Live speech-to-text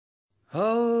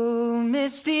Oh,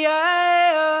 misty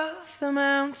eye of the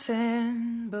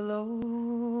mountain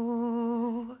below,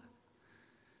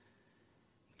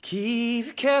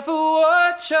 keep careful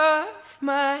watch of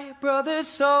my brother's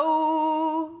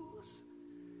souls.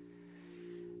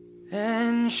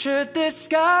 And should the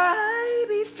sky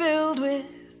be filled with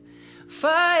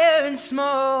fire and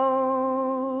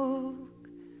smoke,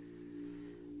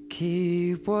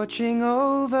 keep watching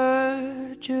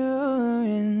over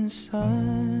during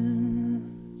suns.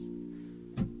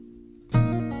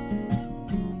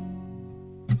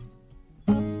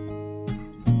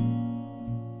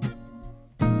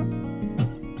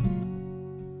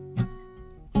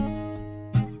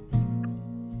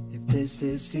 If this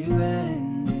is to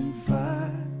end in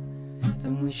fire,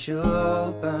 then we shall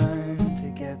all burn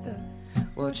together.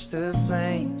 Watch the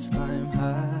flames climb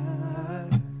high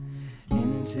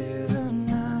into the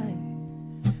night,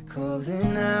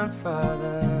 calling out,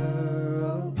 Father,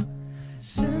 oh,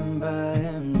 stand by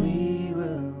and we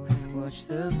will watch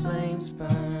the flames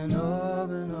burn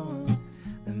over and on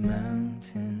the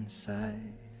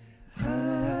mountainside.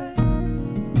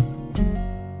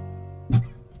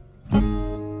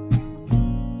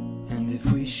 And if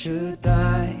we should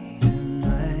die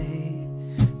tonight,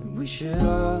 then we should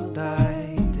all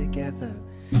die together.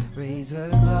 Raise a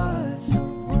glass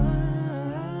of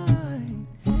wine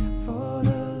for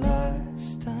the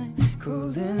last time,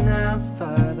 calling out,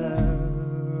 Father,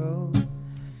 oh,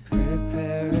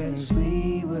 prepare as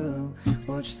we will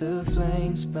watch the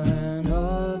flames burn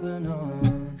over and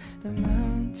on the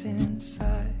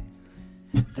mountainside.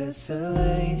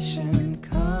 Desolation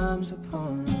comes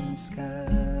upon the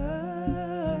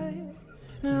sky.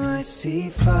 Now I see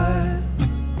fire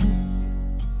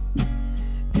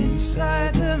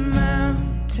inside the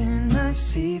mountain. I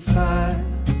see fire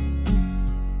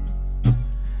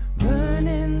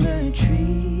burning the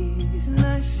trees, and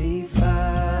I see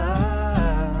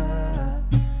fire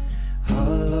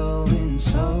hollow in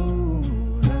soul.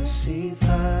 I see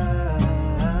fire,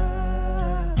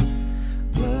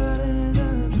 blood in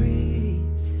the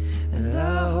breeze, and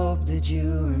I hope that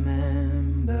you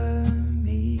remember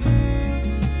me.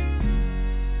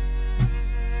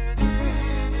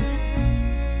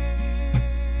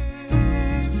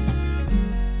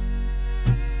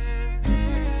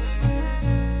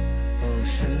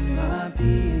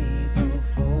 People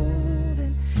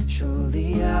folding,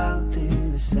 surely I'll do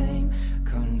the same.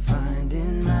 Confined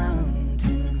in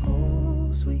mountain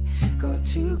holes, we got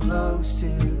too close to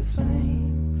the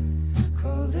flame,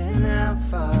 calling out,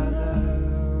 Father,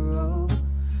 oh,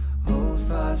 hold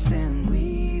fast and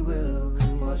we will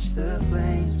watch the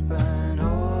flames burn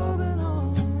over and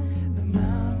on the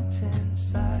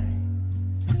mountainside.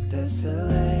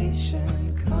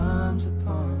 Desolation comes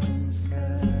upon the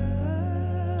sky.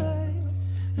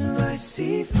 I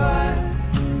see fire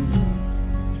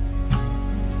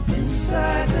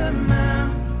inside the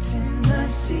mountain. I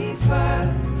see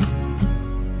fire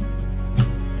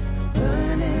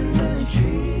burning the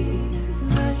trees.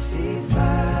 I see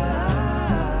fire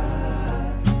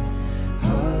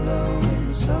hollow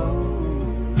in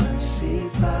soul. I see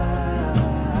fire,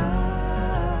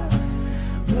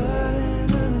 blood in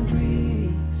the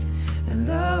breeze, and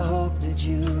I hope that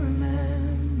you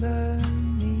remember.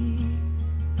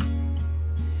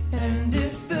 And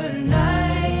if the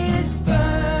night is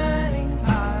burning,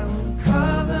 I will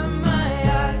cover my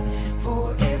eyes.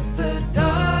 For if the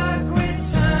dark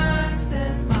returns,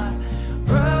 then my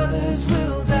brothers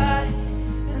will die.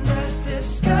 And as the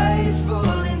sky is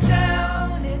falling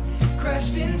down, it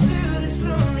crashed into this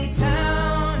lonely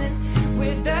town. And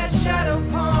with that shadow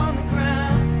upon the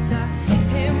ground, I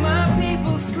hear my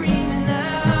people screaming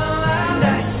out. And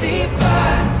I see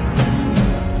fire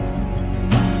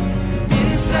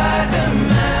inside the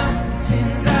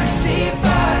mountains. I see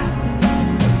fire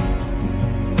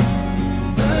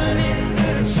burning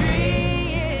the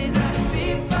trees. I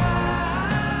see fire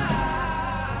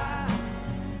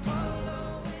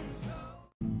hollow in soul.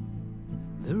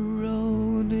 The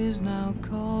road is now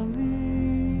calling,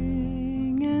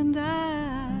 and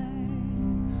I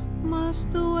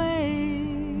must away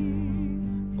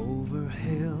over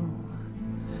hill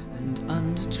and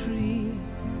under tree,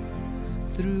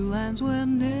 through lands where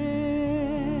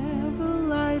never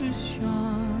light is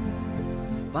shone,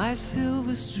 by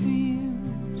silver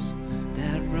streams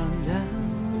that run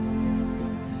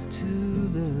down to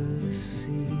the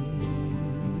sea.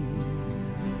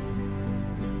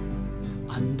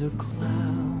 Under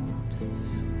cloud,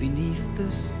 beneath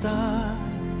the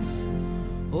stars,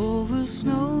 over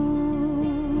snow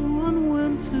on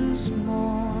winter's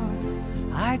morn,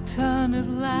 I turn at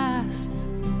last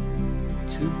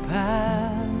to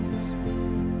paths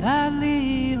that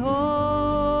lead home.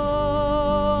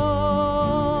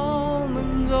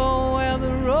 And oh, where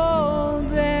the road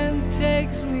then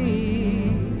takes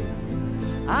me,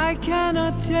 I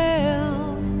cannot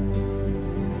tell.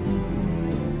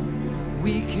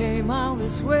 We came all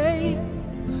this way,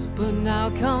 but now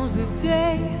comes the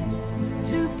day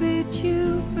to bid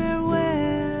you farewell.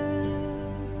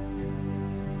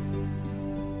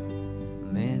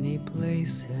 Many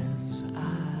places I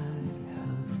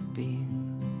have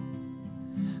been,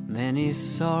 many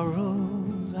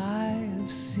sorrows I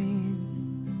have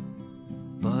seen,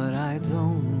 but I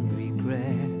don't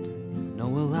regret, nor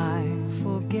will I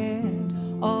forget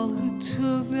all who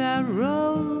took that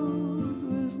road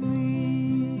with me.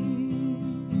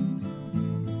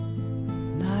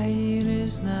 Night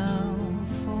is now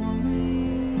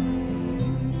falling,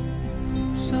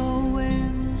 so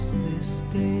ends this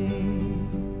day.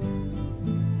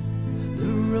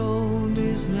 The road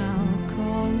is now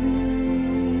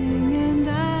calling, and I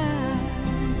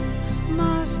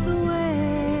must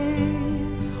away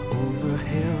over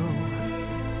hill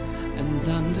and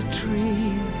under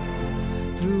tree,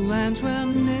 through lands where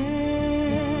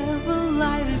never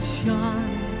light has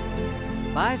shone,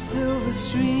 by silver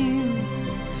streams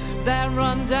that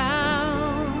run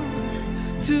down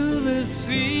to the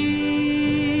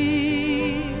sea.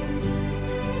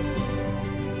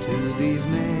 To these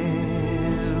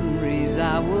memories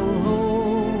I will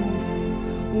hold,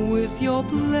 with your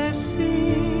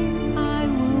blessing I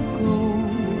will go,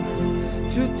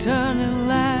 to turn at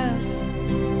last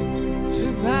to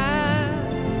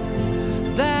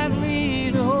paths that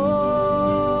lead home.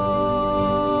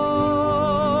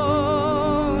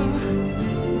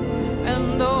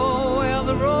 And oh, where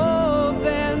the road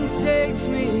then takes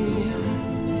me,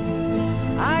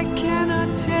 I cannot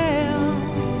tell.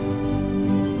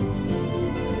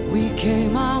 We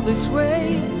came all this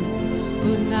way,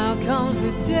 but now comes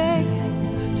the day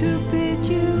to bid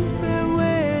you farewell.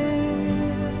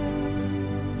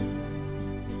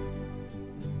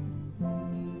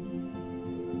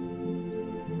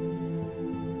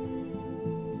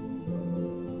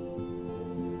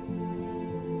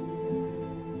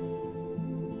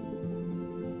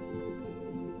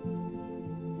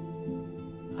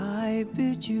 I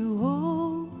bid you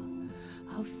all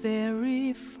a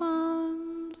very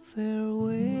fond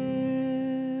farewell.